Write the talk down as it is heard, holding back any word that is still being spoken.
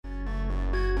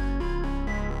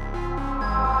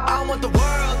want the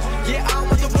world. Yeah, I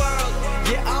want the world.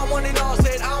 Yeah, I want it all.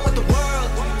 Said I want the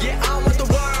world. Yeah, I want the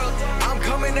world. I'm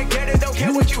coming to get it. Don't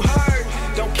care what you heard.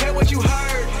 Don't care what you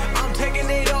heard. I'm taking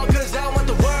it all cause I want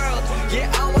the world.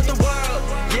 Yeah, I want the world.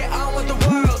 Yeah, I want the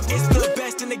world. It's the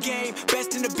best in the game,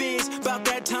 best in the biz. About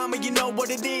that time and you know what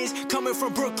it is. Coming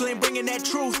from Brooklyn, bringing that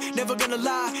truth. Never gonna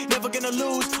lie, never gonna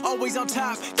lose. Always on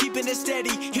top, keeping it steady.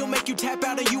 He'll make you tap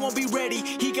out and you won't be ready.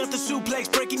 He got the suplex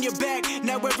breaking your back.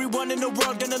 Now everyone in the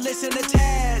world gonna listen to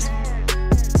Taz.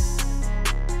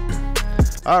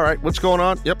 All right, what's going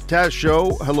on? Yep, Taz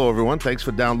Show. Hello, everyone. Thanks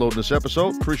for downloading this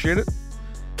episode. Appreciate it.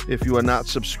 If you are not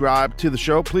subscribed to the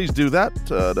show, please do that.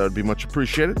 That would be much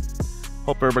appreciated.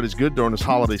 Hope everybody's good during this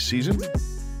holiday season.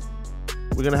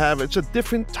 We're going to have, it's a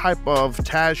different type of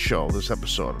Taz Show this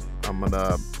episode. I'm going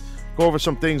to go over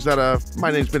some things that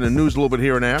my name's been in the news a little bit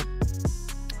here and there.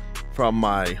 From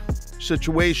my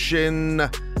situation,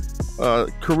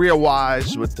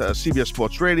 career-wise with CBS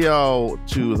Sports Radio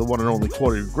to the one and only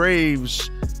Corey Graves.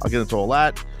 I'll get into all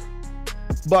that.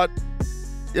 But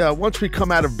yeah, once we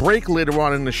come out of break later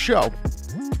on in the show,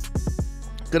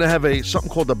 going to have something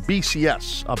called a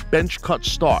BCS, a bench cut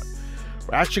start.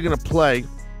 We're actually going to play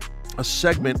a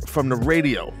segment from the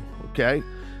radio, okay,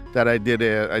 that I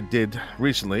did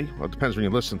recently. Well, it depends when you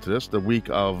listen to this. The week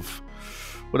of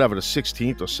whatever, the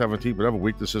 16th or 17th, whatever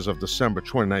week this is of December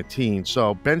 2019.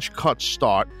 So bench cut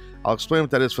start. I'll explain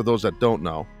what that is for those that don't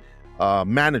know.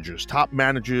 Managers, top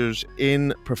managers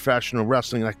in professional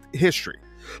wrestling, like history.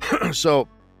 So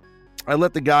I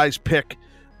let the guys pick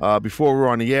before we were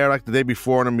on the air, like the day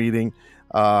before in a meeting.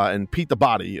 And Pete the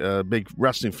Body, a big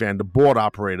wrestling fan, the board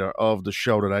operator of the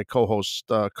show that I co-host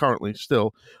currently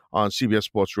still on CBS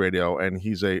Sports Radio, and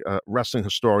he's a wrestling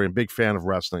historian, big fan of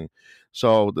wrestling.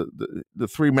 So the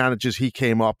three managers he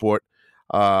came up with,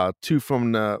 two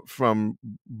from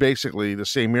basically the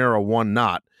same era, one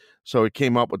not. So he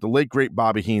came up with the late great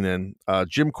Bobby Heenan,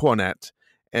 Jim Cornette,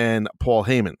 and Paul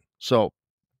Heyman. So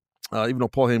even though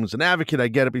Paul Heyman's an advocate, I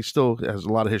get it, but he still has a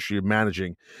lot of history of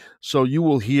managing. So you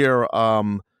will hear,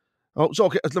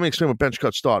 okay, let me explain what bench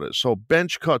cut start is. So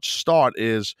bench cut start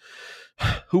is,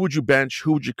 who would you bench,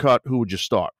 who would you cut, who would you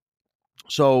start?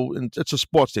 So it's a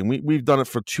sports thing. We've done it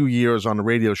for 2 years on the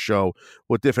radio show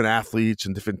with different athletes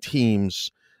and different teams.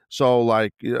 So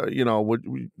like,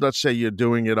 let's say you're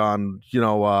doing it on,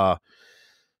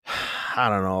 I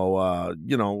don't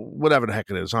know, whatever the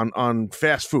heck it is, on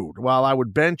fast food. While I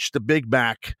would bench the Big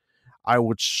Mac, I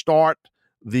would start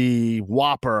the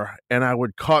Whopper, and I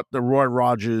would cut the Roy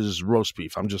Rogers roast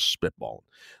beef. I'm just spitballing.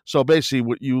 So basically,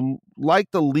 what you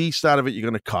like the least out of it, you're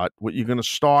going to cut. What you're going to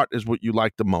start is what you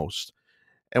like the most.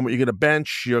 And what you're going to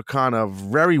bench, you're kind of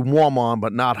very warm on,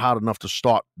 but not hot enough to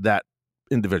start that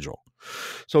individual.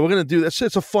 So we're going to do this.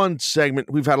 It's a fun segment.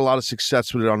 We've had a lot of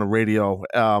success with it on the radio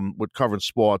with covering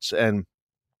sports. And,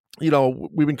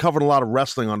 we've been covering a lot of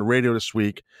wrestling on the radio this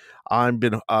week. I've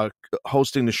been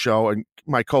hosting the show, and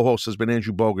my co-host has been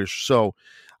Andrew Bogish. So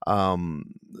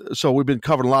we've been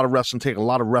covering a lot of wrestling, taking a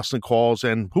lot of wrestling calls.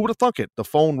 And who would have thunk it? The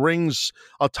phone rings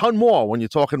a ton more when you're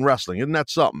talking wrestling. Isn't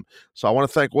that something? So I want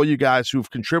to thank all you guys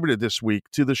who've contributed this week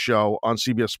to the show on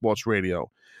CBS Sports Radio.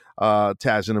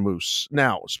 Taz and the Moose.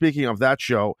 Now, speaking of that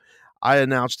show, I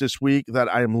announced this week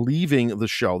that I am leaving the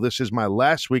show. This is my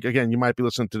last week. Again, you might be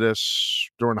listening to this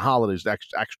during the holidays,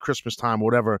 Christmas time, or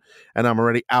whatever, and I'm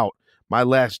already out. My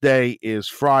last day is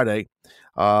Friday,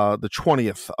 the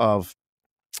 20th of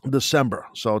December.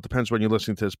 So it depends when you're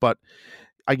listening to this. But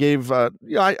I gave,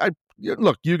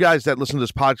 look, you guys that listen to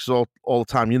this podcast all the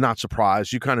time, you're not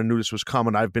surprised. You kind of knew this was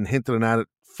coming. I've been hinting at it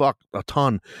a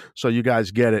ton, so you guys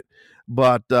get it.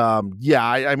 But I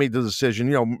made the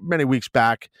decision, many weeks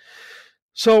back.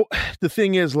 So the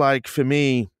thing is, like, for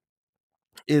me,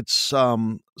 it's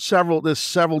there's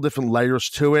several different layers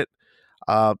to it.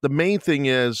 The main thing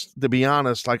is, to be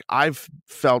honest, like, I've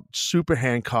felt super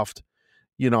handcuffed,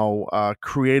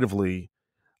 creatively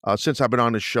since I've been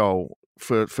on the show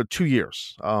for 2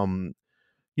 years.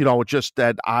 Just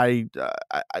that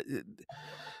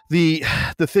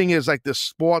the thing is, like, the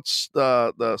sports,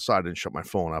 sorry, I didn't shut my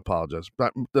phone. I apologize.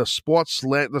 But the sports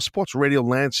radio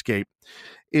landscape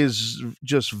is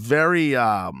just very,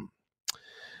 I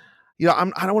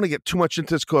don't want to get too much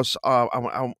into this because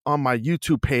I'm on my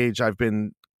YouTube page, I've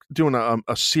been doing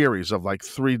a series of like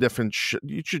 3 different.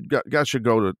 Guys should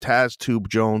go to Taz Tube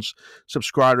Jones,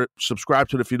 subscribe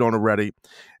to it if you don't already.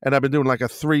 And I've been doing like a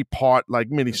 3-part like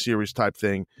mini series type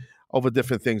thing over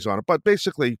different things on it. But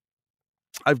basically,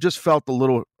 I've just felt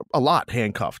a lot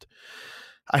handcuffed.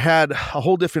 I had a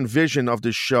whole different vision of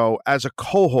this show as a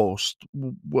co-host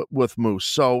with Moose.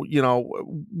 So,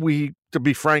 to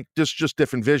be frank, just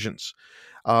different visions.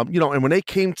 And when they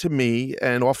came to me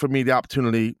and offered me the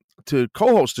opportunity to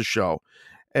co-host the show,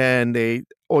 and they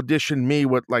auditioned me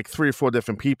with like 3 or 4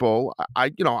 different people,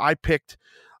 I picked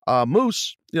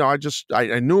Moose.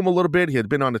 I knew him a little bit. He had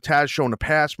been on the Taz Show in the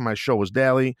past. My show was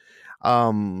daily.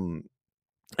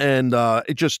 And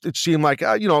it seemed like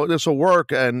this will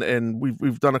work, and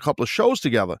we've done a couple of shows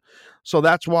together, so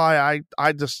that's why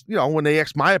I just when they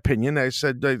asked my opinion, they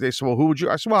said, well, who would you?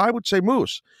 I said, well, I would say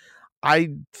Moose.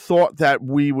 I thought that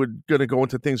we were going to go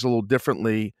into things a little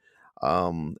differently,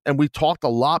 and we talked a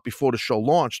lot before the show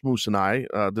launched, Moose and I.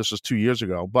 This was 2 years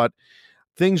ago, but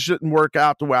things didn't work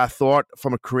out the way I thought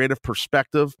from a creative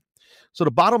perspective. So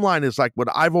the bottom line is, like, what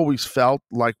I've always felt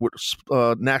like with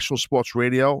National Sports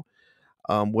Radio.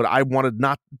 What I wanted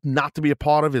not to be a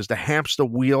part of is the hamster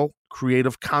wheel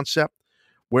creative concept,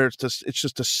 where it's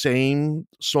just the same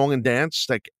song and dance.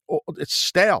 Like, it's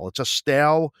stale. It's a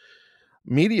stale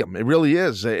medium. It really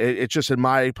is. It's just, in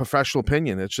my professional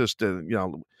opinion, it's just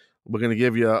we're going to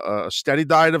give you a steady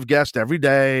diet of guests every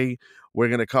day. We're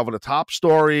going to cover the top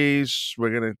stories.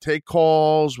 We're going to take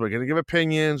calls. We're going to give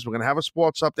opinions. We're going to have a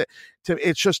sports update.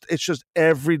 It's just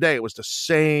every day. It was the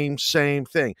same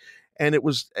thing. And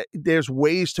there's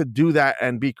ways to do that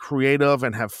and be creative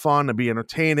and have fun and be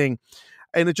entertaining.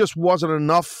 And it just wasn't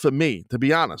enough for me, to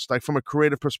be honest, like from a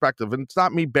creative perspective. And it's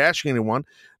not me bashing anyone.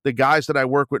 The guys that I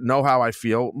work with know how I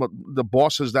feel. The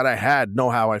bosses that I had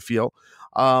know how I feel.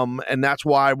 And that's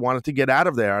why I wanted to get out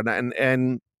of there.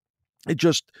 And it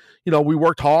just, we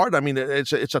worked hard. I mean,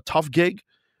 it's a tough gig.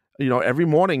 Every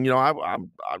morning,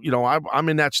 I'm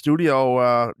in that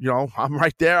studio, I'm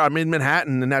right there. I'm in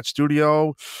Manhattan in that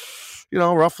studio,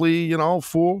 roughly,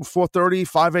 4:30,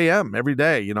 5 a.m. every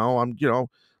day. A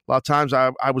lot of times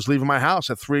I was leaving my house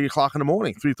at 3 o'clock in the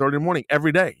morning, 3:30 in the morning,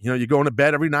 every day. You're going to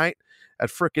bed every night at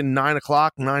freaking 9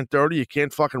 o'clock, 9:30. You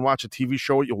can't fucking watch a TV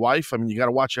show with your wife. I mean, you got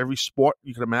to watch every sport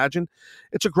you can imagine.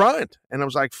 It's a grind. And I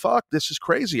was like, fuck, this is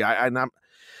crazy.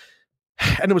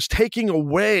 And it was taking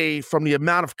away from the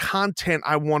amount of content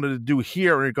I wanted to do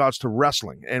here in regards to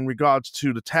wrestling, in regards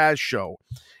to the Taz Show.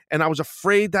 And I was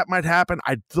afraid that might happen.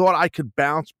 I thought I could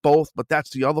balance both, but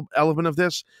that's the other element of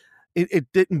this. It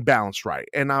didn't balance right.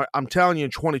 And I'm telling you,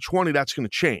 in 2020, that's going to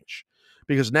change,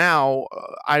 because now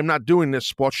I'm not doing this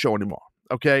sports show anymore.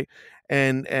 Okay.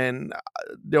 And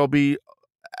there'll be,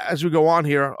 as we go on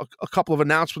here, a couple of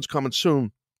announcements coming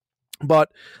soon.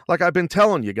 But like I've been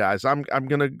telling you guys, I'm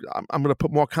gonna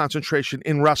put more concentration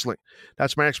in wrestling.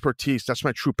 That's my expertise. That's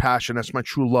my true passion. That's my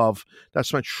true love.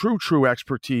 That's my true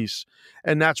expertise,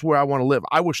 and that's where I want to live.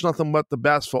 I wish nothing but the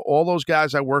best for all those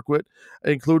guys I work with,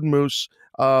 including Moose.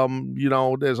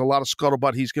 There's a lot of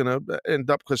scuttlebutt he's gonna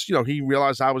end up, because he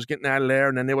realized I was getting out of there,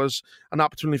 and then there was an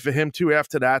opportunity for him too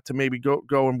after that to maybe go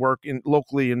and work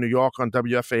locally in New York on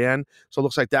WFAN. So it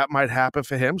looks like that might happen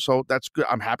for him. So that's good.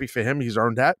 I'm happy for him. He's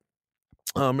earned that.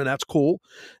 And that's cool.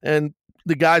 And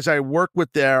the guys I work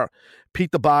with there,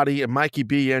 Pete the Body and Mikey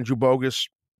B, Andrew Bogus,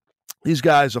 these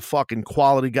guys are fucking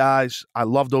quality guys. I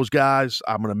love those guys.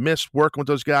 I'm going to miss working with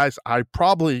those guys. I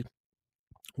probably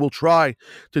will try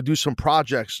to do some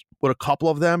projects with a couple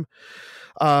of them.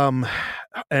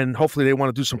 And hopefully they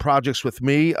want to do some projects with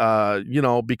me,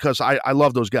 because I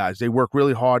love those guys. They work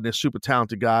really hard and they're super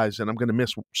talented guys. And I'm going to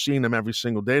miss seeing them every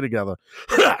single day together.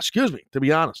 Excuse me, to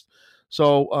be honest.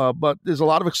 So, but there's a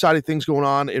lot of exciting things going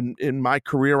on in my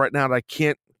career right now that I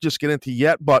can't just get into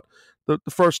yet. But the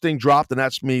first thing dropped, and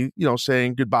that's me,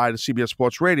 saying goodbye to CBS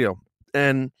Sports Radio.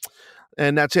 And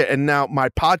that's it. And now my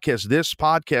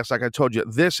podcast, like I told you,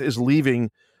 this is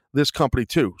leaving this company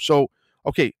too. So,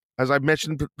 okay, as I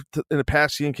mentioned in the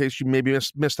past, in case you maybe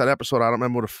missed that episode, I don't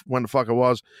remember when the fuck it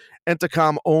was.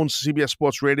 Entercom owns CBS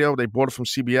Sports Radio. They bought it from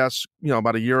CBS,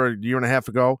 about a year and a half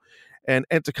ago. And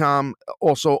Entercom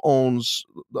also owns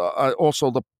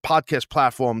the podcast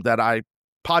platform that I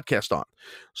podcast on.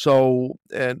 So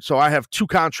I have 2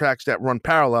 contracts that run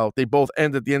parallel. They both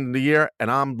end at the end of the year, and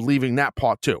I'm leaving that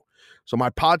part too. So my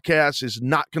podcast is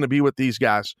not going to be with these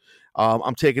guys.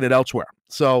 I'm taking it elsewhere.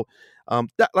 So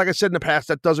that, like I said in the past,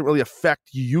 that doesn't really affect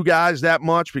you guys that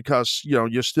much, because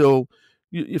you're still,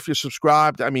 if you're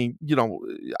subscribed. I mean,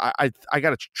 I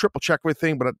got to triple check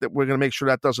everything, but we're going to make sure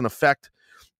that doesn't affect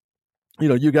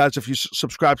you guys. If you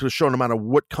subscribe to the show, no matter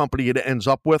what company it ends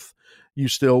up with, you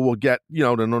still will get,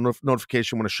 the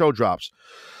notification when a show drops.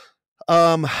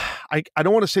 I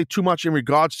don't want to say too much in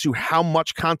regards to how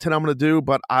much content I'm going to do,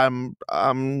 but I'm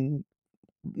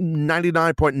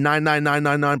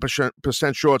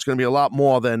 99.99999% sure it's going to be a lot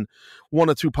more than 1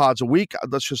 or 2 pods a week.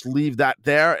 Let's just leave that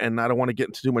there, and I don't want to get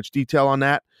into too much detail on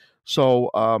that.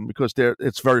 So because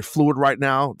it's very fluid right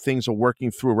now, things are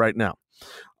working through right now.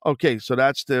 Okay, so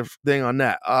that's the thing on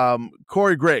that.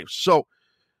 Corey Graves. So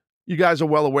you guys are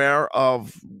well aware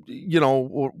of,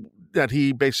 that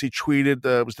he basically tweeted,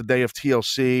 it was the day of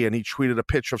TLC, and he tweeted a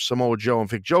picture of Samoa Joe and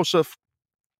Vic Joseph.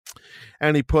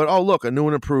 And he put, oh, look, a new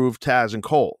and improved Taz and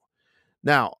Cole.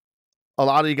 Now, a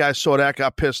lot of you guys saw that,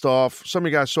 got pissed off. Some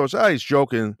of you guys saw it, he's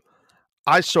joking.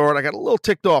 I saw it. I got a little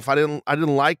ticked off. I didn't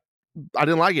like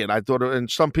it. I thought, and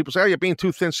some people say, oh, you're being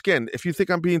too thin-skinned. If you think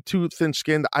I'm being too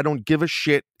thin-skinned, I don't give a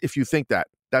shit if you think that.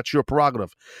 That's your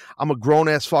prerogative. I'm a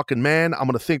grown-ass fucking man. I'm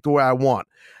going to think the way I want.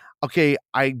 Okay,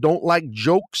 I don't like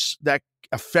jokes that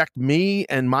affect me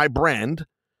and my brand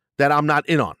that I'm not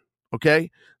in on. Okay?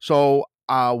 So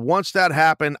once that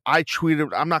happened, I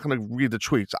tweeted, I'm not going to read the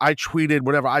tweets. I tweeted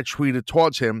whatever I tweeted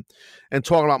towards him and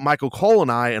talking about Michael Cole and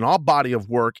I and our body of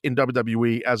work in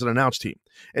WWE as an announce team.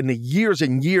 And the years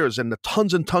and years and the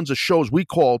tons and tons of shows we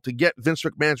called to get Vince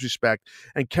McMahon's respect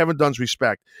and Kevin Dunn's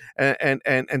respect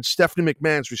and Stephanie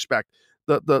McMahon's respect.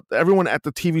 The everyone at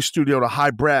the TV studio, the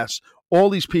high brass, all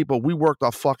these people, we worked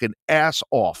our fucking ass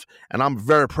off. And I'm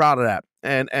very proud of that.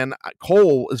 And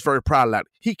Cole is very proud of that.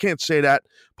 He can't say that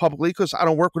publicly because I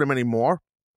don't work with him anymore.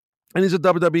 And he's a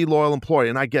WWE loyal employee,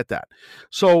 and I get that.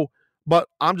 So, but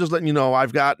I'm just letting you know,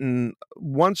 I've gotten,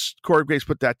 once Corey Graves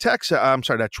put that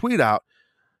that tweet out,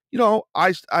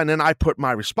 and then I put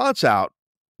my response out,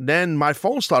 then my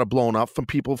phone started blowing up from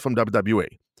people from WWE.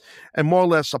 And more or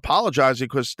less apologizing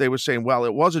because they were saying, well,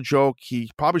 it was a joke. He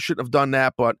probably shouldn't have done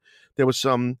that, but there was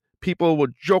some people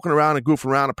were joking around and goofing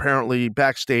around apparently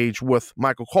backstage with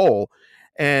Michael Cole,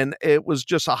 and it was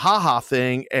just a ha-ha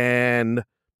thing, and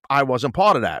I wasn't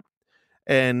part of that.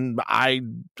 And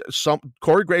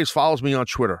Corey Graves follows me on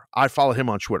Twitter. I follow him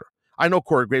on Twitter. I know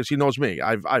Corey Graves. He knows me.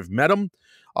 I've met him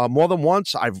more than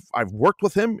once. I've worked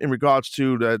with him in regards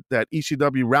to that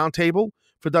ECW roundtable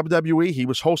for WWE. He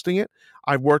was hosting it.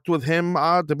 I've worked with him,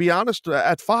 to be honest,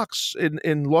 at Fox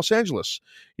in Los Angeles.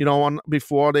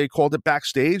 Before they called it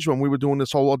backstage, when we were doing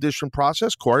this whole audition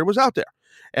process, Corey was out there.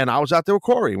 And I was out there with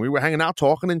Corey. And we were hanging out,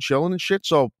 talking and chilling and shit.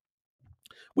 So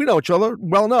we know each other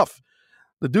well enough.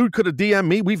 The dude could have DM'd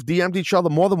me. We've DM'd each other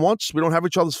more than once. We don't have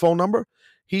each other's phone number.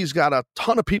 He's got a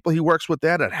ton of people he works with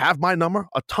there that have my number,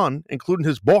 a ton, including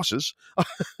his bosses.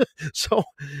 So,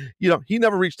 he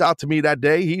never reached out to me that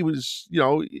day. He was,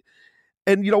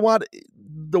 and you know what?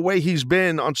 The way he's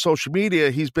been on social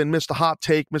media, he's been Mr. Hot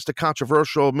Take, Mr.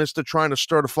 Controversial, Mr. Trying to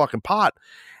stir the fucking pot.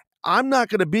 I'm not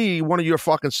going to be one of your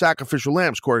fucking sacrificial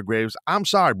lambs, Corey Graves. I'm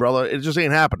sorry, brother. It just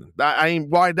ain't happening. I ain't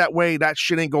wired that way. That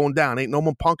shit ain't going down. Ain't no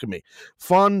one punking me.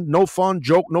 Fun, no fun,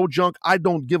 joke, no junk. I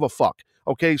don't give a fuck.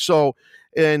 Okay, so,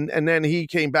 and then he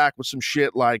came back with some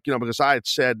shit like, because I had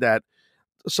said that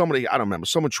somebody, I don't remember,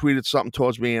 someone tweeted something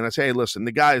towards me, and I say, hey, listen,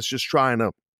 the guy is just trying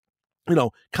to,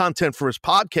 content for his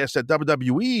podcast that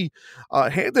WWE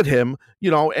handed him,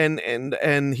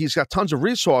 and he's got tons of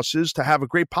resources to have a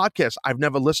great podcast. I've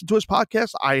never listened to his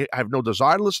podcast. I have no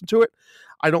desire to listen to it.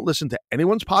 I don't listen to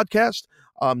anyone's podcast.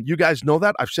 You guys know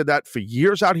that. I've said that for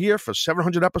years out here, for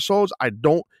 700 episodes.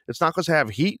 It's not because I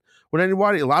have heat with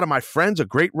anybody. A lot of my friends are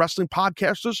great wrestling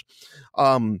podcasters.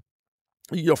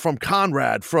 From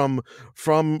Conrad, from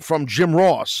Jim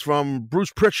Ross, from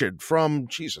Bruce Pritchard, from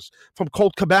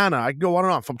Colt Cabana. I can go on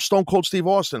and on. From Stone Cold Steve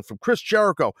Austin, from Chris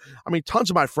Jericho. I mean, tons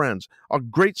of my friends are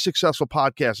great, successful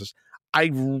podcasters. I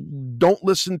don't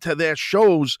listen to their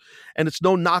shows, and it's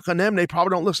no knock on them. They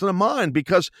probably don't listen to mine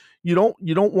because you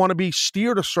don't want to be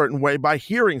steered a certain way by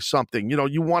hearing something.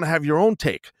 You want to have your own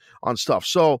take on stuff.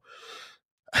 So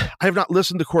I have not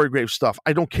listened to Corey Graves' stuff.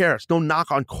 I don't care. It's no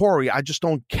knock on Corey. I just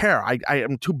don't care. I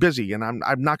am too busy, and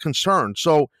I'm not concerned.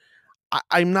 So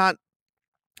I'm not.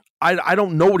 I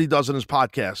don't know what he does in his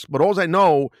podcast, but all I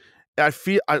know, I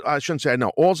shouldn't say I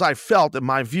know. All I felt, in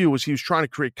my view, is he was trying to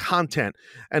create content,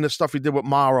 and the stuff he did with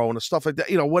Morrow and the stuff like that.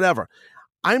 Whatever.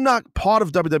 I'm not part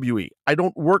of WWE. I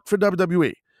don't work for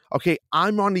WWE. Okay,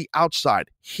 I'm on the outside.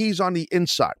 He's on the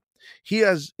inside. He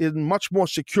has a much more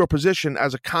secure position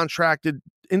as a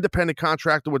independent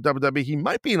contractor with WWE. He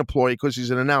might be an employee because he's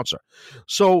an announcer.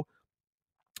 So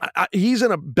he's in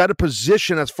a better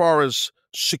position as far as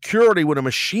security with a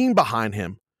machine behind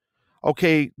him,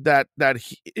 okay, that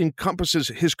encompasses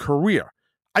his career.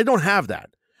 I don't have that.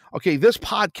 Okay, this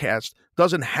podcast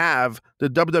doesn't have the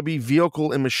WWE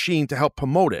vehicle and machine to help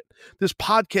promote it. This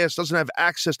podcast doesn't have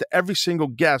access to every single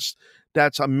guest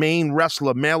that's a main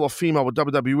wrestler, male or female, with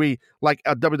WWE, like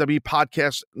a WWE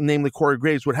podcast, namely Corey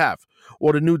Graves, would have.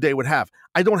 or the New Day would have.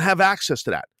 I don't have access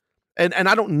to that. And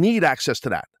I don't need access to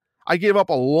that. I gave up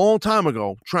a long time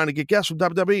ago trying to get guests from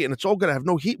WWE, and it's all good. I have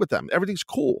no heat with them. Everything's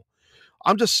cool.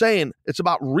 I'm just saying it's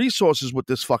about resources with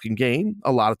this fucking game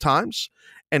a lot of times,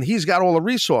 and he's got all the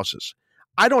resources.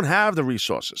 I don't have the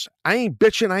resources. I ain't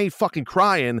bitching. I ain't fucking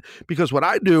crying, because what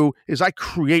I do is I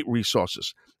create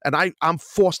resources, and I'm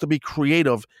forced to be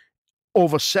creative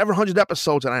over 700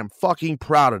 episodes, and I am fucking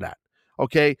proud of that.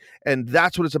 Okay? And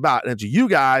that's what it's about. And it's you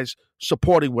guys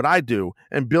supporting what I do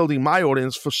and building my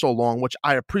audience for so long, which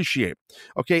I appreciate.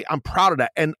 Okay? I'm proud of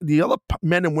that. And the other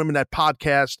men and women that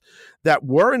podcast that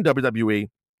were in WWE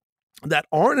that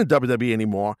aren't in WWE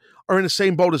anymore are in the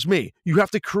same boat as me. You have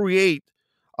to create,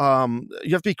 you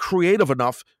have to be creative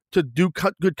enough to do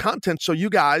good content, so you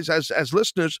guys, as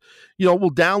listeners,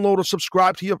 will download or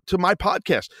subscribe to my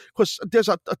podcast, because there's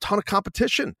a ton of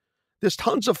competition. There's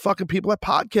tons of fucking people that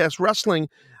podcast wrestling.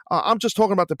 I'm just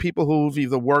talking about the people who've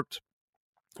either worked,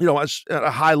 as at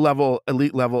a high level,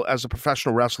 elite level, as a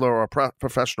professional wrestler or a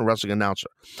professional wrestling announcer.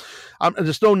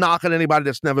 There's no knock on anybody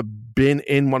that's never been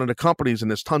in one of the companies,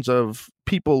 and there's tons of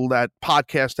people that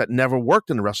podcast that never worked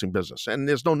in the wrestling business, and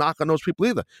there's no knock on those people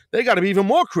either. They got to be even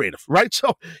more creative, right?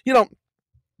 So,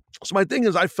 so my thing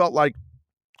is, I felt like,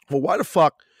 well, why the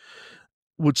fuck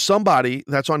would somebody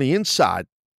that's on the inside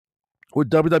with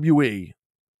WWE,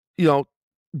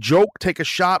 joke, take a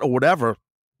shot or whatever,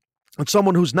 and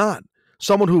someone who's not?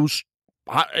 Someone who's,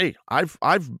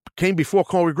 I've came before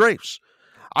Corey Graves.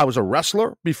 I was a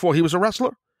wrestler before he was a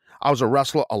wrestler. I was a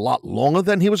wrestler a lot longer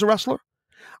than he was a wrestler.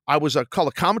 I was a color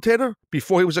commentator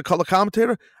before he was a color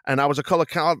commentator, and I was a color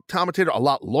commentator a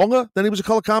lot longer than he was a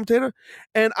color commentator.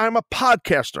 And I'm a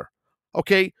podcaster,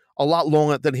 okay, a lot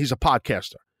longer than he's a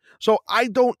podcaster. So I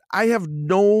have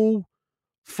no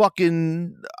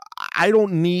fucking, I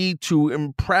don't need to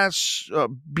impress,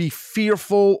 be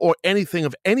fearful or anything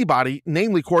of anybody,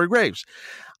 namely Corey Graves.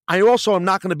 I also am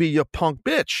not going to be your punk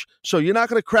bitch. So you're not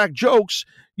going to crack jokes.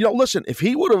 Listen, if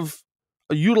he would have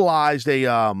utilized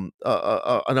an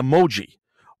emoji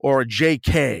or a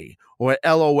JK or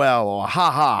a LOL or a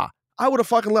haha, I would have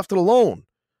fucking left it alone.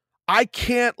 I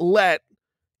can't let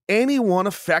anyone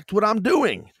affect what I'm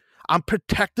doing. I'm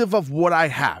protective of what I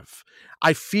have.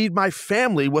 I feed my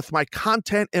family with my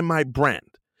content and my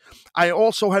brand. I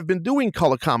also have been doing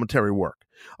color commentary work.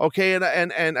 Okay,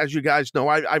 and as you guys know,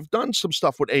 I've done some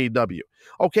stuff with AEW.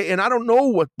 Okay, and I don't know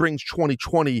what brings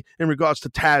 2020 in regards to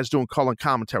Taz doing color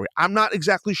commentary. I'm not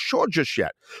exactly sure just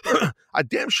yet. I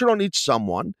damn sure don't need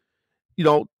someone,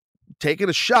 taking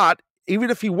a shot, even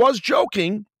if he was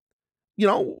joking.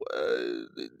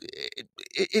 It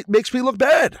makes me look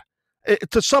bad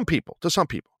to some people.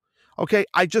 Okay,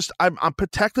 I'm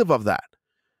protective of that.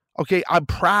 Okay, I'm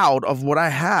proud of what I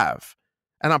have.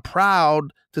 And I'm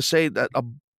proud to say that a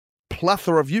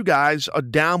plethora of you guys are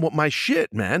down with my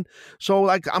shit, man. So,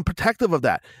 I'm protective of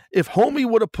that. If homie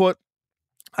would have put,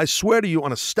 I swear to you,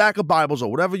 on a stack of Bibles or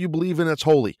whatever you believe in that's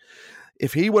holy,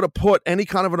 if he would have put any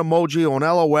kind of an emoji or an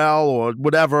LOL or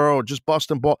whatever, or just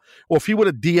busting ball, or if he would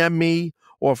have DM'd me,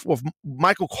 or if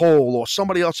Michael Cole or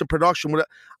somebody else in production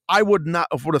I would not,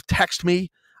 if would have texted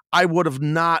me, I would have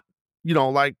not,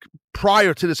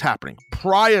 prior to this happening,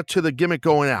 prior to the gimmick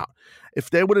going out. If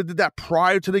they would have did that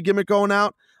prior to the gimmick going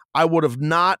out, I would have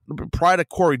not, prior to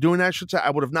Corey doing that, I should say, I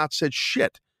would have not said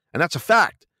shit. And that's a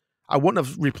fact. I wouldn't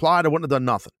have replied. I wouldn't have done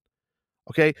nothing.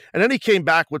 Okay? And then he came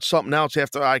back with something else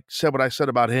after I said what I said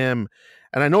about him.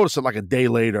 And I noticed it like a day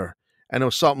later. And it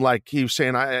was something like he was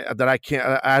saying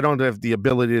I don't have the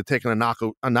ability to take an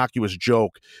innocuous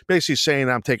joke. Basically saying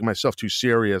I'm taking myself too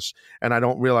serious. And I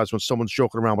don't realize when someone's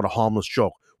joking around with a harmless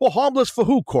joke. Well, harmless for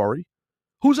who, Corey?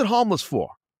 Who's it harmless for?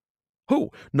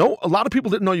 Who? No, a lot of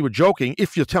people didn't know you were joking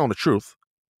if you're telling the truth.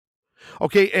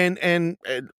 Okay, and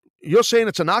you're saying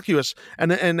it's innocuous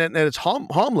and it's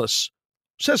harmless.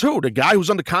 Says who? The guy who's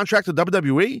under contract at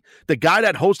WWE? The guy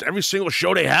that hosts every single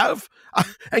show they have?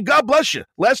 And God bless you.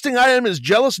 Last thing I am is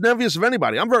jealous and envious of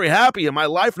anybody. I'm very happy in my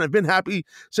life, and I've been happy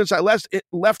since I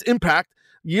left Impact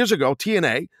years ago,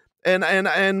 TNA.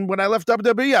 And when I left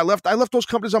WWE, I left those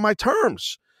companies on my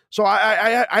terms. So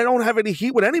I don't have any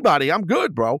heat with anybody. I'm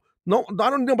good, bro. No, I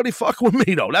don't nobody fuck with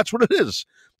me, though. That's what it is.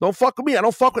 Don't fuck with me. I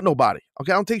don't fuck with nobody.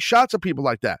 Okay, I don't take shots at people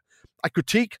like that. I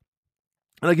critique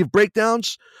and I give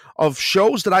breakdowns of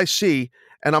shows that I see,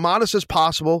 and I'm honest as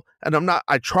possible, and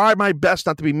I try my best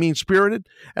not to be mean-spirited,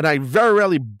 and I very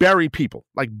rarely bury people,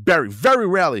 very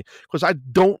rarely, because I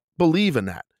don't believe in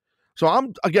that. So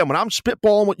when I'm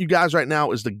spitballing with you guys right now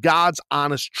is the God's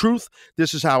honest truth.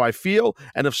 This is how I feel,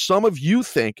 and if some of you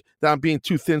think that I'm being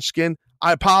too thin-skinned,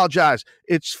 I apologize.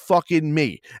 It's fucking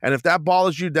me. And if that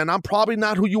bothers you, then I'm probably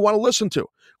not who you want to listen to,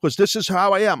 because this is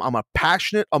how I am. I'm a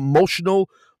passionate, emotional,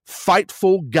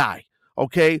 fightful guy,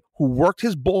 okay, who worked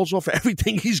his balls off for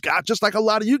everything he's got, just like a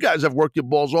lot of you guys have worked your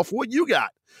balls off for what you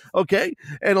got, okay?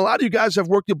 And a lot of you guys have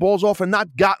worked your balls off and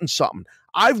not gotten something.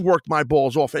 I've worked my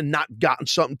balls off and not gotten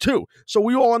something too. So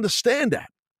we all understand that,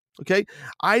 okay?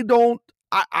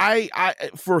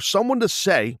 For someone to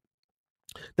say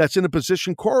that's in a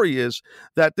position Corey is,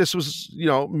 that this was,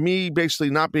 me basically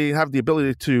not have the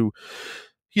ability to,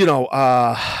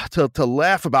 to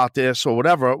laugh about this or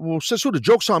whatever. Well, since the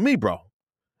joke's on me, bro.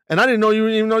 And I didn't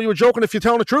even know you were joking. If you're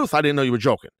telling the truth, I didn't know you were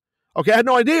joking. Okay, I had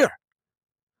no idea.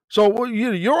 So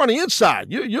you're on the inside.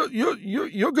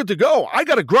 You're good to go. I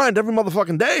got to grind every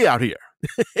motherfucking day out here.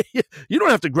 You don't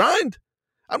have to grind.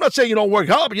 I'm not saying you don't work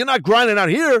hard, but you're not grinding out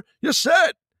here. You're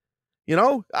set.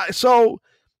 It's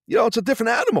a different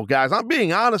animal, guys. I'm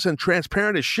being honest and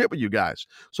transparent as shit with you guys.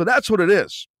 So that's what it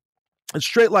is. It's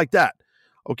straight like that.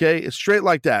 Okay, it's straight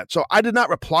like that. So I did not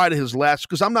reply to his last,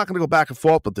 because I'm not going to go back and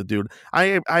forth with the dude.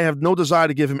 I have no desire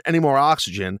to give him any more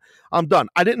oxygen. I'm done.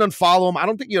 I didn't unfollow him. I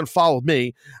don't think he unfollowed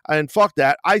me. And fuck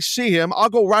that. I see him.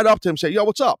 I'll go right up to him and say, yo,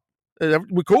 what's up?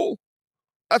 We cool?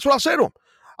 That's what I'll say to him.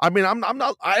 I mean, I'm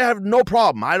not. I have no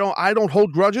problem. I don't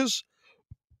hold grudges,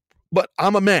 but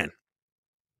I'm a man.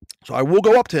 So I will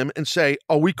go up to him and say,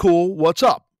 are we cool? What's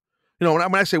up?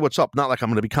 When I say what's up, not like I'm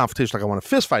going to be confrontational, like I want to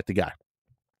fist fight the guy.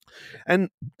 And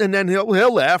then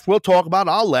he'll laugh. We'll talk about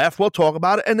it. I'll laugh. We'll talk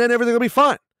about it. And then everything will be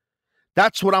fine.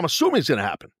 That's what I'm assuming is going to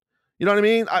happen. You know what I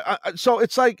mean? So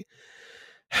it's like,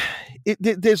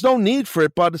 there's no need for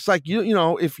it, but it's like,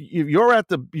 if you're at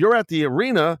the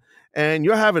arena and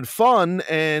you're having fun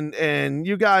and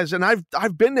you guys, and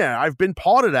I've been there. I've been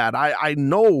part of that. I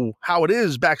know how it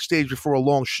is backstage before a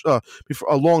long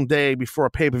day, before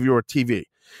a pay-per-view or TV.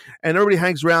 And everybody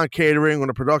hangs around catering on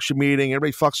a production meeting.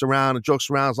 Everybody fucks around and jokes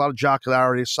around. There's a lot of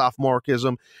jocularity,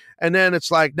 sophomoreism. And then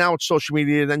it's like, now it's social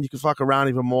media, and then you can fuck around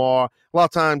even more. A lot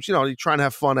of times, you're trying to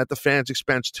have fun at the fans'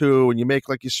 expense too, and you make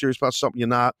like you're serious about something you're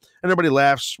not. And everybody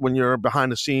laughs when you're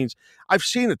behind the scenes. I've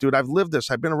seen it, dude. I've lived this.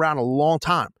 I've been around a long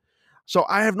time. So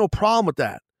I have no problem with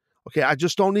that. Okay, I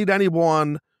just don't need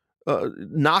anyone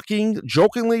knocking,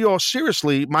 jokingly or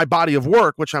seriously, my body of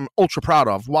work, which I'm ultra proud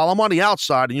of, while I'm on the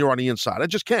outside and you're on the inside. I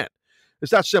just can't.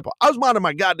 It's that simple. I was minding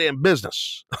my goddamn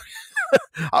business.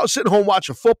 I was sitting home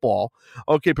watching football,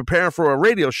 okay, preparing for a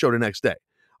radio show the next day,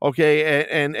 okay,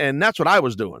 and that's what I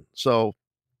was doing. So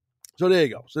there you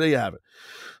go. So there you have it.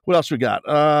 What else we got?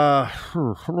 YouTube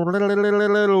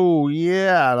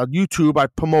I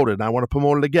promoted, and I want to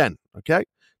promote it again, okay?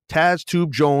 Taz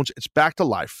Tube Jones, it's back to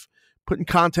life. Putting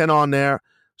content on there.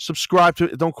 Subscribe to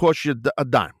it. It don't cost you a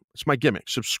dime. It's my gimmick.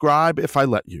 Subscribe if I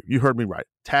let you. You heard me right.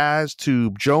 Taz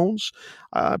Tube Jones.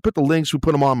 I put the links. We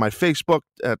put them on my Facebook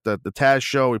at the Taz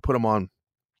Show. We put them on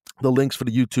the links for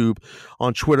the YouTube,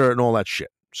 on Twitter, and all that shit.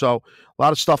 So a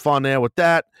lot of stuff on there with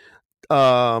that.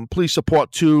 Please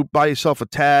support too. Buy yourself a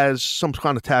Taz, some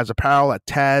kind of Taz apparel at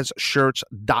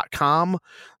TazShirts.com.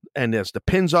 And there's the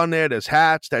pins on there. There's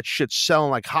hats. That shit's selling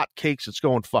like hotcakes. It's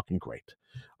going fucking great.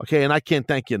 Okay, and I can't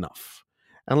thank you enough.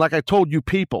 And like I told you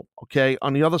people, okay,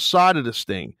 on the other side of this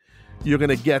thing, you're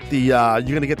gonna get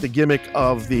the gimmick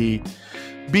of the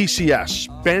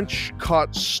BCS, bench,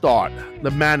 cut, start. The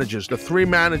managers, the three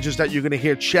managers that you're gonna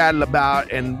hear chatting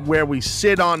about, and where we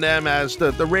sit on them as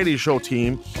the radio show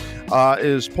team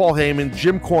is Paul Heyman,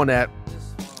 Jim Cornette,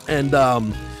 and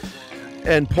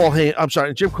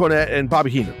Jim Cornette and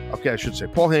Bobby Heenan. Okay, I should say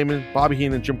Paul Heyman, Bobby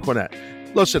Heenan, Jim Cornette.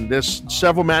 Listen, there's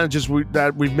several managers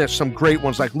that we've missed, some great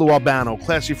ones like Lou Albano,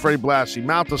 Classy Freddie Blassie,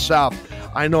 Mount to South.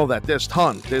 I know that. There's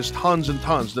tons and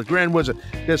tons. The Grand Wizard,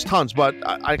 there's tons. But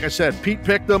like I said, Pete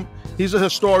picked them. He's a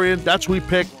historian. That's what we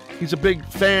picked. He's a big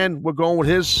fan. We're going with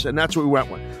his, and that's what we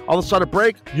went with. Other side of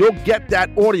break, you'll get that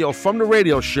audio from the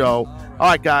radio show. All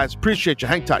right, guys. Appreciate you.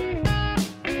 Hang tight.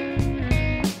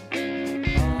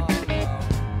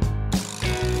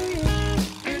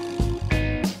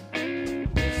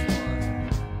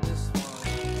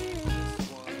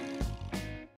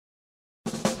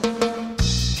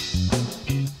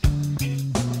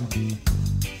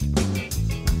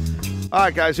 All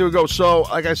right, guys, here we go. So,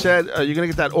 like I said, you're going to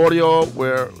get that audio.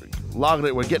 We're logging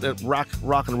it. We're getting it rock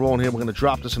and rolling here. We're going to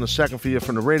drop this in a second for you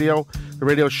from the radio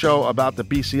show about the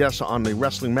BCS on the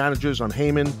wrestling managers on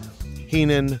Heyman,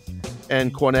 Heenan,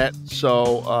 and Cornette.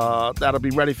 So that'll be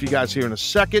ready for you guys here in a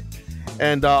second.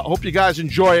 And hope you guys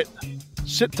enjoy it.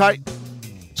 Sit tight.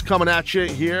 It's coming at you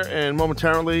here, and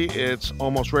momentarily it's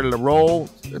almost ready to roll.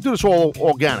 I do this all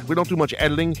organic. We don't do much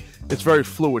editing. It's very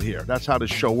fluid here. That's how this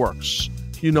show works.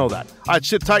 You know that. All right,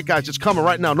 sit tight, guys. It's coming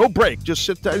right now. No break. Just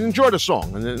sit tight. Enjoy the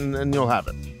song, and you'll have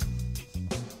it.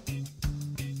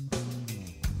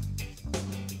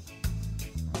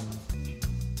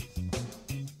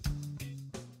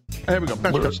 Here we go.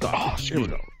 Bench cut start. Here we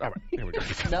go. All right. Here we go.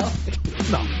 No.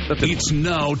 It's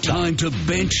now time to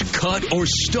bench, cut, or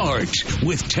start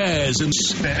with Taz and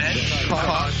Bench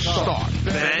cut start.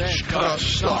 Bench cut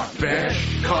start.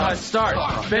 Bench cut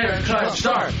start. Bench cut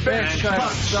start. Bench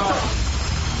cut start.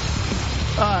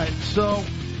 All right. So,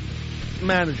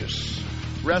 managers,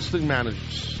 wrestling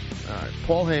managers. All right.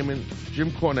 Paul Heyman,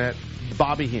 Jim Cornette,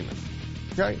 Bobby Heenan.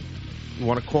 Okay. You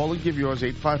want to call and give yours,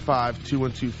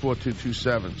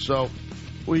 855-212-4227. So,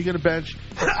 who are you going to bench?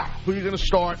 Who are you going to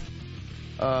start?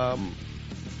 Who are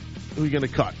you going to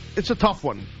cut? It's a tough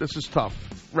one. This is tough.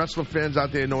 Wrestling fans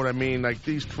out there know what I mean. Like,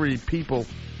 these three people,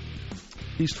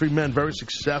 these three men, very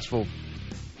successful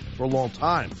for a long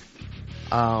time.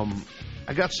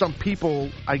 I got some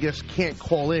people, I guess, can't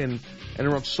call in, and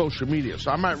they're on social media. So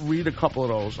I might read a couple of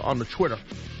those on the Twitter.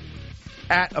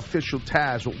 At official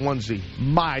Taz with 1Z,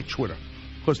 my Twitter.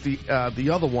 Because the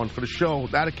other one for the show,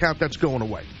 that account, that's going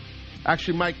away.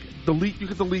 Actually, Mike, you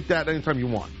can delete that anytime you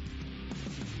want.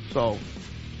 So,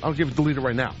 I'll delete it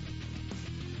right now.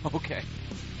 Okay.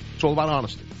 It's all about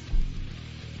honesty.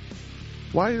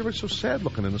 Why are everybody so sad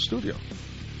looking in the studio?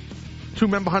 Two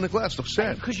men behind the glass look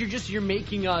sad. Because you're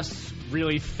making us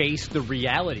really face the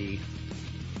reality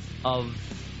of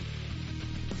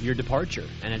your departure,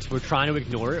 and we're trying to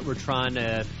ignore it. We're trying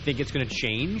to think it's going to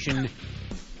change, and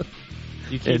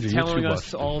you keep Andrew, telling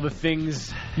us all the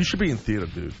things. You should be in theater,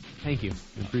 dude. Thank you.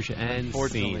 I appreciate it. And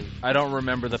Unfortunately, I don't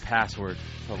remember the password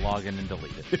to log in and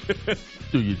delete it.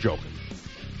 Dude, you're joking.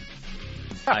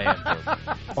 I am joking.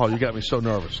 Oh, you got me so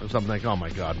nervous. I'm like, oh my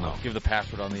God, no. I'll give the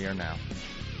password on the air now.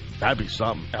 That'd be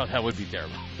something. Oh, that would be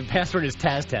terrible. the password is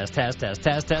Taz.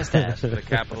 With a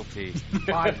capital T.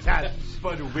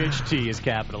 But which T is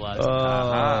capitalized?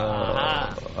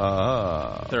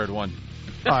 Third one.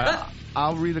 All right,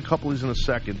 I'll read a couple of these in a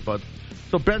second, but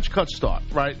so bench cut start,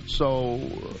 right? So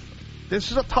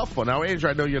this is a tough one. Now, Andrew,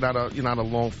 I know you're not a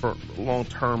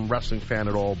long-term wrestling fan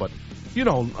at all, but you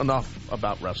know enough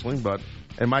about wrestling.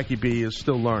 And Mikey B is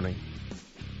still learning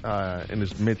in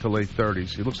his mid to late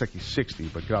 30s. He looks like he's 60,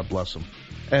 but God bless him.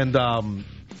 And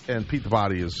Pete the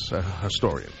Body is a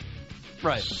historian.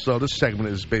 Right. So this segment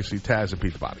is basically Taz and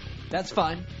Pete the Body. That's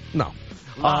fine. No.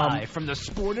 Live from the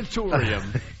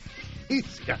Sportatorium.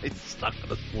 These guys stuck in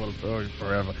the Sportatorium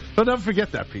forever. But never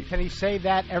forget that, Pete. Can he say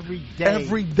that every day?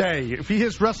 Every day. If he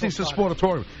hears wrestling, it's the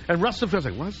Sportatorium. And wrestling fans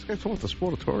are like, why is this guy talking about the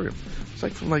Sportatorium? It's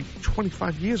like from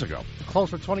 25 years ago.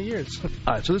 Closed for 20 years.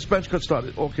 All right, so this bench cut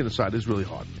started, all kidding aside, is really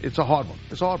hard. It's a hard one.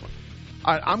 It's a hard one.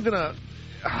 All right, I'm going to...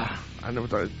 I never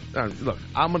thought... look,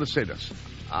 I'm going to say this.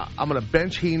 I'm going to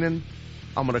bench Heenan.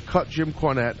 I'm going to cut Jim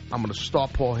Cornette. I'm going to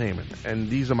start Paul Heyman. And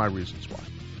these are my reasons why.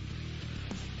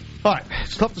 All right,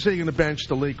 it's tough to say you're going to bench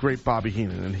the late, great Bobby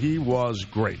Heenan, and he was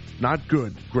great. Not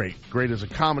good, great. Great as a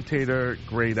commentator,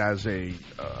 great as a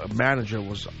manager,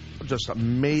 was just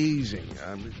amazing.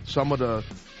 I mean, some of the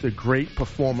great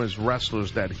performers,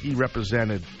 wrestlers that he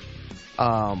represented,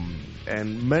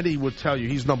 and many would tell you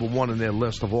he's number one in their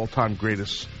list of all-time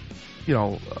greatest,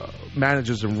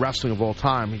 managers in wrestling of all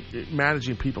time.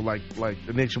 Managing people like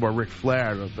the Nature Boy Ric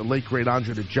Flair, the late, great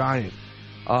Andre the Giant,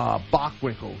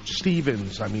 Bockwinkel,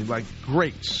 Stevens,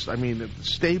 greats. The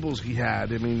stables he had,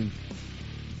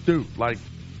 dude,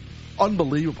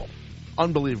 unbelievable.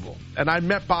 Unbelievable. And I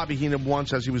met Bobby Heenan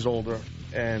once as he was older,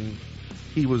 and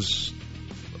he was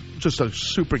just a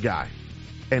super guy.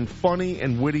 And funny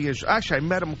and witty. Actually, I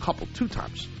met him two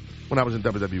times when I was in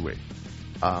WWE.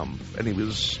 And he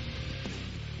was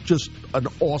just an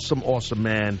awesome, awesome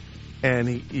man. And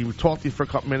he would talk to you for a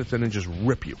couple minutes and then just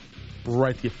rip you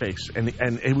right to your face, and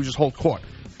he would just hold court.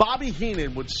 Bobby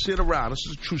Heenan would sit around. This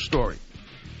is a true story.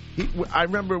 I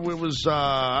remember it was,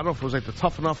 I don't know if it was like the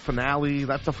Tough Enough finale.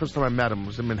 That's the first time I met him. It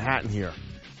was in Manhattan here.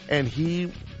 And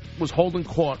he was holding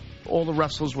court. All the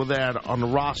wrestlers were there on the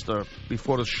roster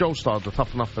before the show started, the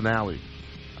Tough Enough finale.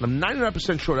 And I'm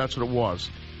 99% sure that's what it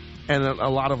was. And a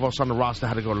lot of us on the roster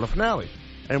had to go to the finale.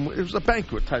 And it was a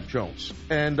banquet type Jones.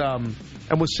 And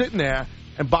we're sitting there,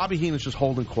 and Bobby Heenan's just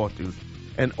holding court, dude.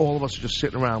 And all of us are just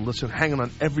sitting around, listening, hanging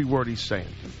on every word he's saying.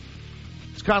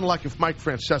 It's kind of like if Mike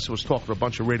Francesa was talking to a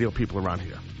bunch of radio people around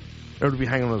here. Everybody would be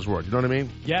hanging on his word. You know what I mean?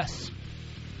 Yes.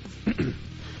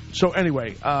 So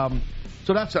anyway,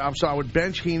 so that's it. So I would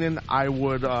bench Heenan. I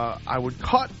would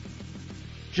cut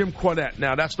Jim Cornette.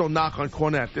 Now, that's no knock on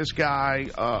Cornette. This guy,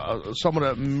 some of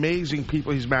the amazing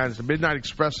people he's managed. The Midnight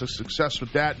Express, a success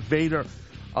with that. Vader,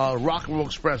 Rock and Roll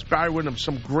Express, Barry Windham,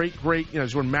 some great,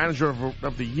 he's won Manager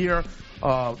of the Year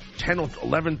 10 or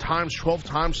 11 times, 12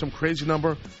 times, some crazy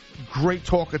number. Great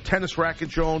talker, Tennis Racket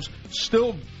Jones,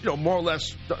 still, more or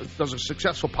less does a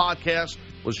successful podcast,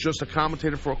 was just a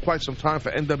commentator for quite some time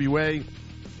for NWA.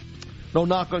 No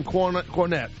knock on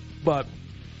Cornette, but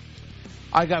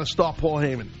I got to stop Paul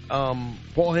Heyman.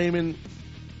 Paul Heyman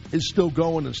is still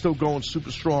going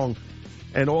super strong,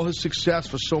 and all his success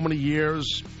for so many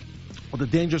years with the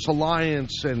Dangerous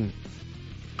Alliance and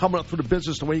coming up through the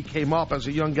business the way he came up as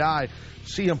a young guy,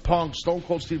 CM Punk, Stone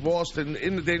Cold Steve Austin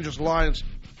in the Dangerous Alliance,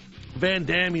 Van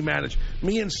Damme he managed,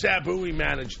 me and Sabu he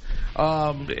managed,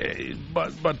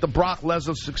 but the Brock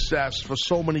Lesnar success for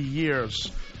so many years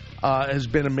has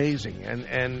been amazing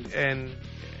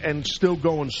and still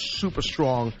going super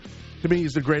strong. To me,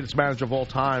 he's the greatest manager of all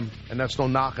time, and that's no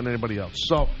knock on anybody else.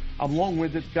 So I'm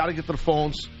long-winded. Got to get to the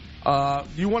phones. Do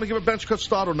you want to give a bench cut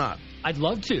start or not? I'd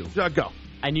love to. Yeah, go.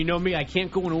 And you know me, I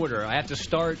can't go in order. I have to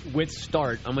start with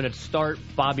start. I'm going to start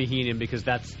Bobby Heenan because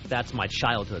that's my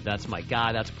childhood. That's my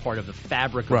guy. That's part of the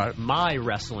fabric of my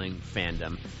wrestling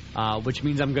fandom, which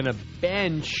means I'm going to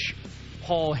bench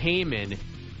Paul Heyman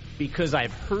because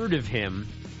I've heard of him.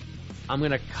 I'm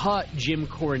going to cut Jim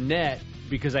Cornette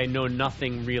because I know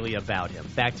nothing really about him.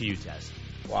 Back to you, Taz.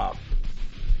 Wow.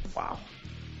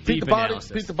 Deep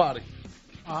analysis. Beat the body.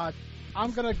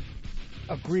 I'm going to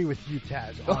agree with you,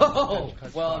 Taz.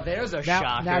 Well, there's a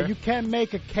shocker. Now, you can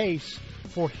make a case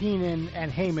for Heenan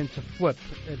and Heyman to flip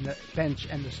in the bench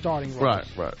and the starting roles.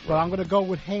 Right. But I'm going to go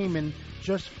with Heyman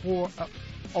just for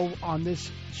on this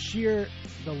the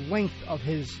length of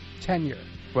his tenure.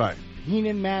 Right.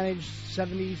 Heenan managed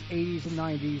 70s, 80s, and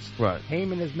 90s. Right.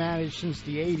 Heyman has managed since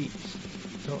the 80s.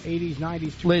 So 80s,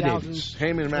 90s, 2000s, late 80s.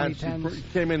 Heyman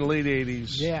managed, came in the late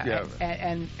 80s. Yeah.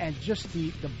 And just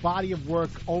the body of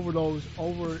work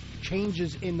over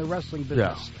changes in the wrestling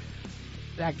business.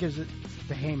 That gives it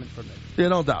to Heyman for me. Yeah,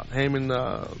 no doubt. Heyman,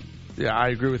 I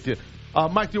agree with you.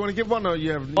 Mike, do you want to give one? Or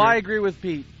you have? I agree with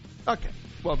Pete. Okay.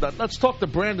 Well, let's talk to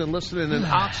Brandon listening in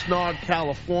Oxnard,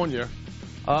 California.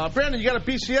 Brandon, you got a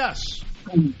BCS.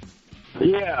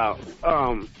 Yeah.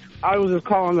 I was just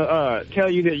calling to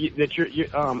tell you that you're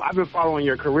I've been following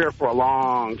your career for a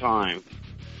long time.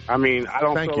 I mean, I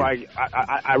don't feel like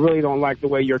I really don't like the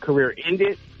way your career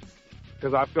ended,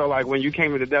 because I feel like when you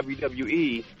came to the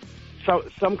WWE,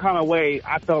 some kind of way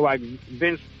I felt like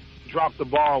Vince dropped the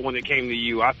ball when it came to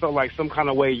you. I felt like some kind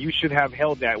of way you should have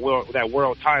held that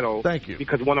world title. Thank you.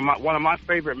 Because one of my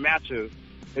favorite matches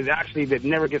is actually that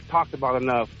never gets talked about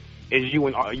enough is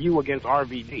you against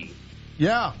RVD.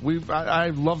 Yeah, I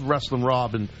love wrestling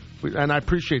Rob, and I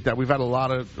appreciate that. We've had a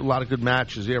lot of good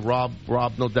matches. Yeah, Rob,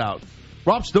 no doubt.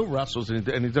 Rob still wrestles, and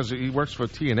he works for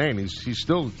TNA, and he's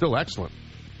still excellent.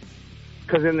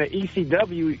 Because in the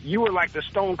ECW, you were like the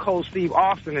Stone Cold Steve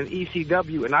Austin in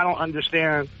ECW, and I don't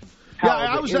understand.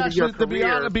 I was actually, to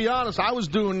be honest, I was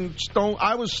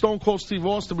Stone Cold Steve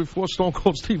Austin before Stone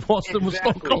Cold Steve Austin was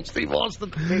Stone Cold Steve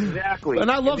Austin. Exactly.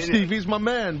 And I love Steve. He's my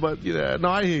man. But, no,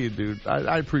 I hear you, dude.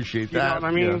 I appreciate that. You know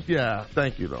what I mean? Yeah,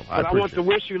 thank you, though. But I want to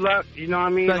wish you luck. You know what I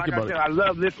mean? Thank you, buddy. I said, I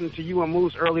love listening to you and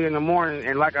Moose early in the morning.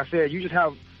 And like I said, you just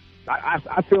have,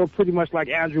 I feel pretty much like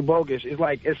Andrew Bogus.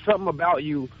 It's something about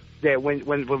you that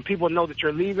when people know that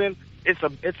you're leaving, it's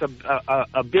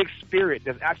a big spirit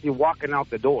that's actually walking out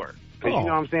the door. Because you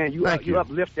know what I'm saying? You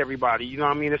uplift everybody. You know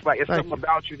what I mean? It's like something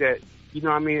about you that, you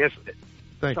know what I mean?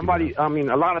 I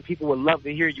mean, a lot of people would love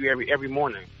to hear you every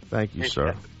morning. Thank you,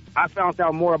 sir. I found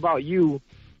out more about you.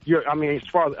 As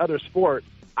far as other sport,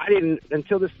 I didn't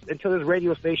until this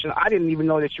radio station. I didn't even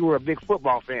know that you were a big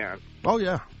football fan. Oh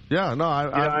yeah. Yeah, no,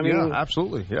 I mean? Yeah,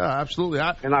 absolutely. Yeah, absolutely.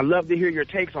 And I love to hear your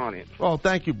takes on it. Oh,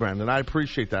 thank you, Brandon. I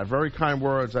appreciate that. Very kind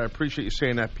words. I appreciate you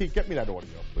saying that. Pete, get me that audio,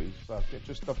 please.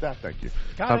 Just of that, thank you.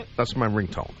 Got it. That's my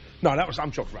ringtone. No,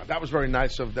 I'm joking around. That was very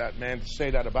nice of that man to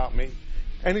say that about me.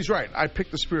 And he's right. I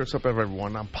pick the spirits up of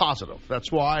everyone. I'm positive. That's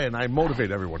why, and I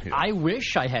motivate everyone here. I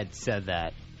wish I had said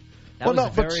that.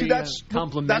 That's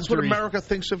complimentary. what America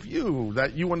thinks of you,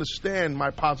 that you understand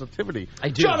my positivity. I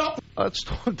do. Shut up! Let's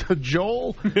talk to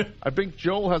Joel. I think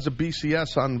Joel has a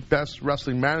BCS on Best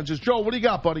Wrestling Managers. Joel, what do you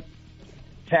got, buddy?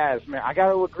 Taz, man, I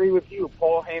got to agree with you.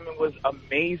 Paul Heyman was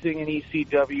amazing in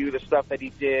ECW, the stuff that he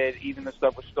did, even the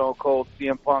stuff with Stone Cold,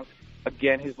 CM Punk,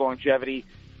 again, his longevity.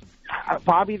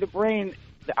 Bobby the Brain,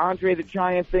 the Andre the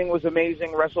Giant thing was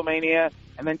amazing, WrestleMania.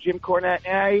 And then Jim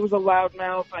Cornette, he was a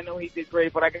loudmouth. I know he did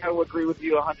great, but I got to agree with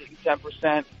you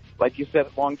 110%. Like you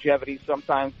said, longevity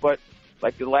sometimes. But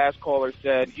like the last caller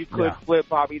said, you could flip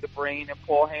Bobby the Brain and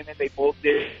Paul Heyman. They both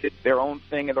did their own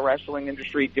thing in the wrestling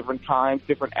industry, different times,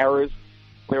 different eras.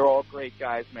 They're all great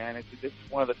guys, man. This is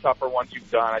one of the tougher ones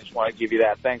you've done. I just want to give you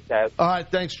that. Thanks, Taz. All right,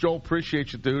 thanks, Joel.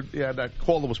 Appreciate you, dude. Yeah, that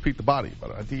caller was Pete the Body,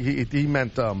 but he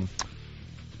meant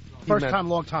first time,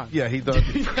 long time. Yeah, he does.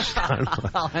 First time.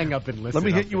 I'll hang up and listen. Let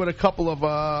me hit you with a couple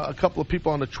of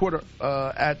people on the Twitter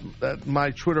at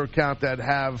my Twitter account that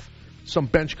have some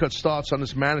bench cut starts on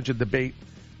this manager debate.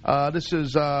 This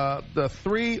is the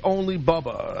three only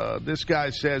Bubba. This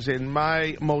guy says, in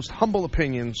my most humble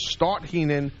opinion, start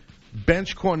Heenan,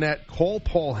 bench Cornette, call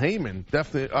Paul Heyman.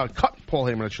 Definitely cut Paul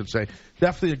Heyman, I should say.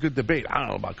 Definitely a good debate. I don't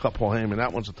know about cut Paul Heyman.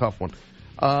 That one's a tough one.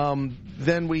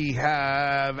 Then we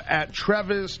have at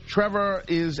Trevor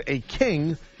is a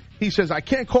king. He says, I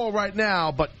can't call right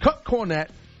now, but cut Cornette,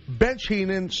 bench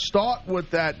Heenan, start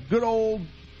with that good old,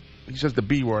 he says the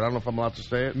B word. I don't know if I'm allowed to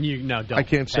say it. No, don't. I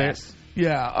can't say it.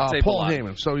 Yeah, Paul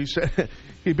Heyman. So he said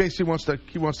he basically wants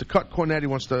to cut Cornette. He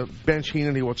wants to bench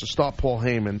Heenan. He wants to start Paul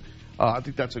Heyman. I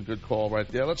think that's a good call right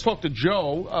there. Let's talk to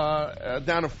Joe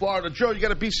down in Florida. Joe, you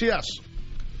got a BCS?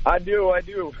 I do.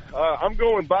 I'm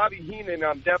going Bobby Heenan.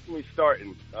 I'm definitely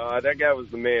starting. That guy was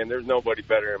the man. There's nobody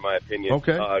better in my opinion.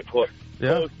 Okay. Close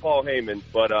Paul Heyman,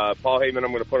 but Paul Heyman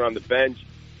I'm going to put on the bench.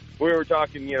 We were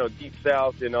talking, Deep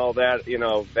South and all that,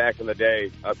 back in the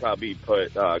day. I'd probably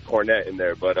put Cornette in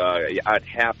there, but I'd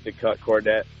have to cut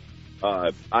Cornette.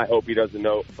 I hope he doesn't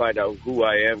find out who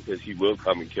I am, because he will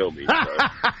come and kill me. So.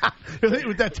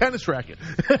 With that tennis racket.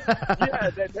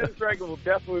 Yeah, that tennis racket will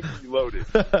definitely be loaded.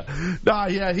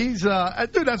 He's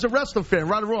dude. As a wrestling fan,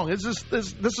 right or wrong, this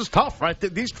is tough, right?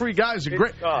 These three guys are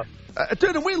great. Tough.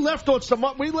 Dude, and we left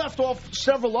off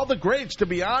several other greats. To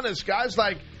be honest, guys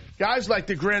like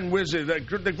the Grand Wizard,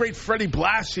 the great Freddie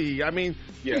Blassie. I mean,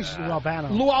 Lou Albano.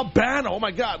 Lou Albano. Oh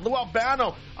my God, Lou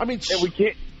Albano. I mean, and we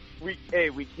can't.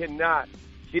 We cannot.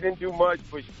 She didn't do much,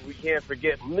 but we can't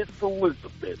forget Miss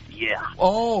Elizabeth. Yeah.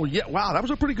 Oh, yeah. Wow, that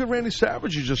was a pretty good Randy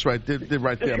Savage you just did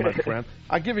right there, my friend.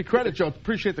 I give you credit, Joe.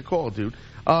 Appreciate the call, dude.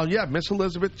 Yeah, Miss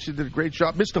Elizabeth, she did a great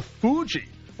job. Mr. Fuji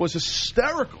was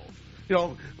hysterical.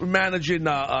 Managing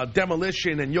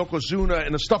Demolition and Yokozuna,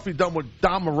 and the stuff he done with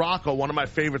Don Morocco, one of my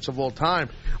favorites of all time,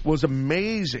 was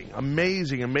amazing,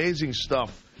 amazing, amazing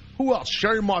stuff. Who else?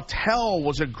 Sherry Martel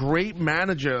was a great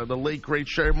manager, the late, great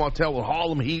Sherry Martel with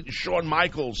Harlem Heat, Shawn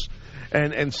Michaels,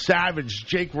 and Savage,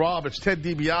 Jake Roberts, Ted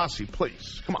DiBiase.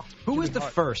 Please, come on. Who was the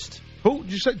first? Who?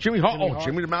 Did you say Jimmy Hart?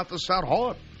 Jimmy the Mouth of the South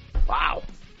Hart. Wow.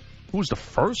 Who was the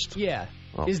first? Yeah.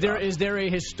 Oh, is there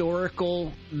a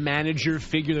historical manager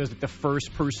figure that's like the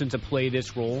first person to play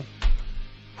this role?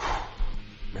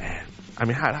 Man, I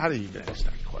mean, how do you even ask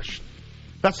that question?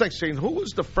 That's like saying, who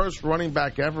was the first running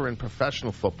back ever in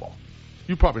professional football?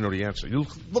 You probably know the answer. You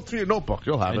look through your notebook.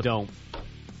 You'll have it. I don't.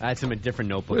 I had some in a different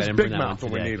notebook. Where's I didn't Big Mouth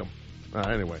when we need him?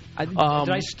 Anyway. Did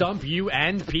I stump you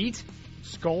and Pete?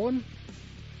 Skolin?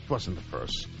 Wasn't the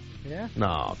first. Yeah?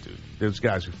 No, dude. There's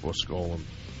guys before Skolin.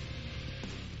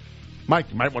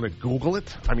 Mike, you might want to Google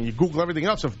it. I mean, you Google everything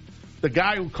else. If the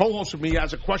guy who co-hosts with me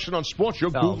has a question on sports, you're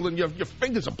Googling, your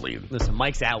fingers are bleeding. Listen,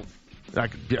 Mike's out.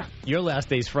 Yeah. Your last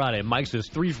day's Friday. Mike's was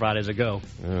 3 Fridays ago.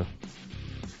 Yeah.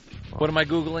 What am I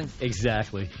Googling?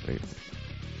 Exactly.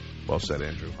 Well said,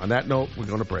 Andrew. On that note, we're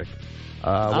going to break.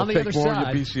 On We'll the take more other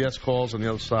of your side. BCS calls on the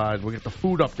other side. We'll get the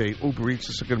food update. Uber Eats.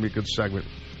 This is going to be a good segment.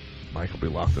 Mike will be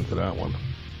locked into that one.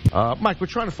 Mike, we're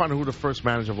trying to find out who the first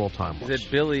manager of all time was. Is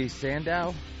it Billy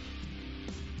Sandow?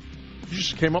 You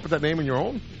just came up with that name on your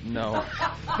own? No.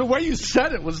 The way you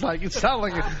said it was like, it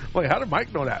sounded like, wait, how did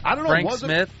Mike know that? I don't know. Frank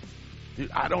Smith?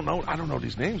 Dude, I don't know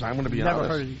these names. I'm going to be Never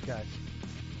honest. heard of these guys.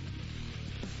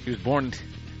 He was born in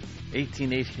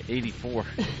 1884.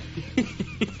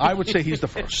 I would say he's the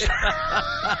first.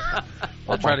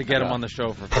 I'll try to get him on the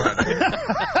show for Friday.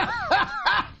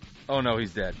 Oh, no,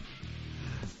 he's dead.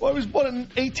 Well, he was born in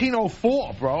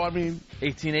 1804, bro. I mean...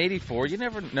 1884? You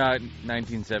never... No,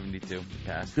 1972. He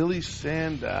passed. Billy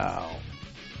Sandow.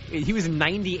 He was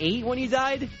 98 when he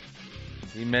died?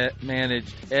 He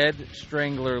managed Ed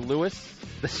Strangler Lewis.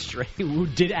 Who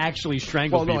did actually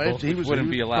strangle people. He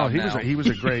wouldn't be allowed now. He was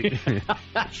a great...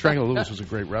 Strangler Lewis was a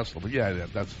great wrestler. But yeah,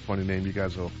 that's a funny name. You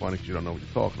guys are funny because you don't know what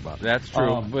you're talking about. That's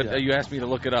true. But you asked me to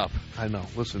look it up. I know.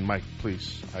 Listen, Mike,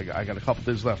 please. I got a couple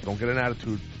days left. Don't get an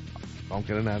attitude.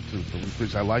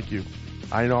 Please, I like you.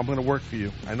 I know I'm going to work for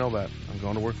you. I know that. I'm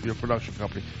going to work for your production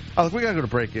company. Oh, look, we got to go to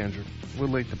break, Andrew. We're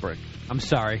late to break. I'm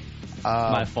sorry.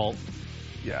 My fault.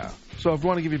 Yeah. So if you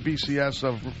want to give you BCS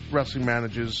of wrestling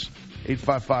managers,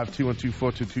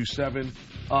 855-212-4227.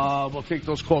 We'll take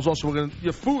those calls. Also, we're going to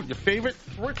your food, your favorite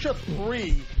Fritcher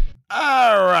 3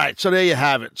 All right, so there you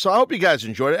have it. So I hope you guys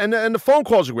enjoyed it, and the phone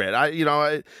calls are great.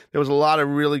 There was a lot of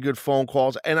really good phone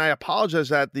calls, and I apologize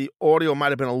that the audio might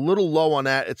have been a little low on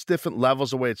that. It's different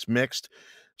levels the way it's mixed,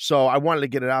 so I wanted to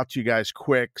get it out to you guys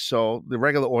quick. So the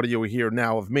regular audio we hear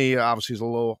now of me obviously is a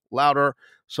little louder.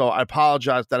 So I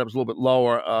apologize that it was a little bit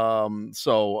lower.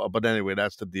 But anyway,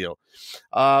 that's the deal.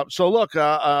 So look,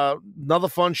 another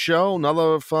fun show,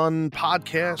 another fun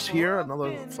podcast here,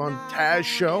 another fun Taz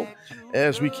show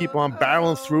as we keep on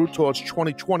barreling through towards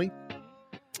 2020.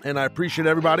 And I appreciate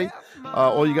everybody,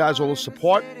 all you guys, all the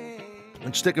support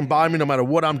and sticking by me no matter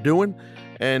what I'm doing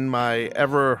and my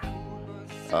ever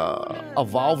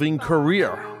evolving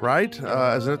career, right?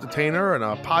 As an entertainer and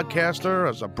a podcaster,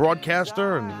 as a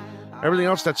broadcaster, and everything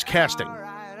else that's casting.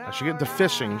 I should get into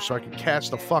fishing so I can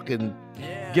cast a fucking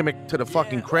gimmick to the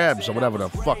fucking crabs or whatever the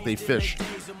fuck they fish.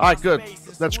 All right, good.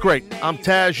 That's great. I'm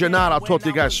Taz, you're not. I'll talk to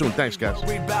you guys soon. Thanks, guys.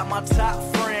 Read about my top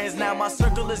friends. Now my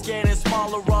circle is getting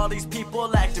smaller. All these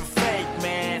people acting fake,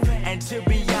 man. And to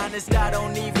be honest, I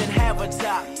don't even have a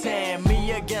top 10.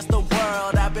 Me against the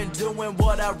world. I've been doing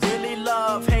what I really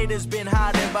love. Haters been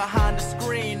hiding behind the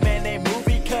screen, man. They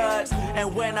movie cuts.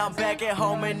 And when I'm back at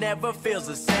home, it never feels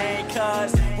the same.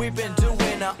 Cause we've been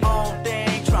doing our own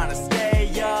thing, trying to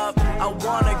stay up. I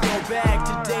wanna go back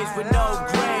to days with no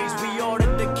grades. We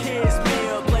ordered the kids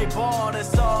meal, play ball,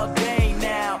 that's all day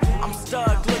now. I'm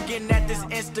stuck looking at this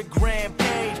Instagram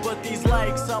page, but these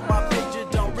likes on my picture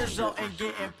don't result in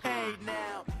getting paid.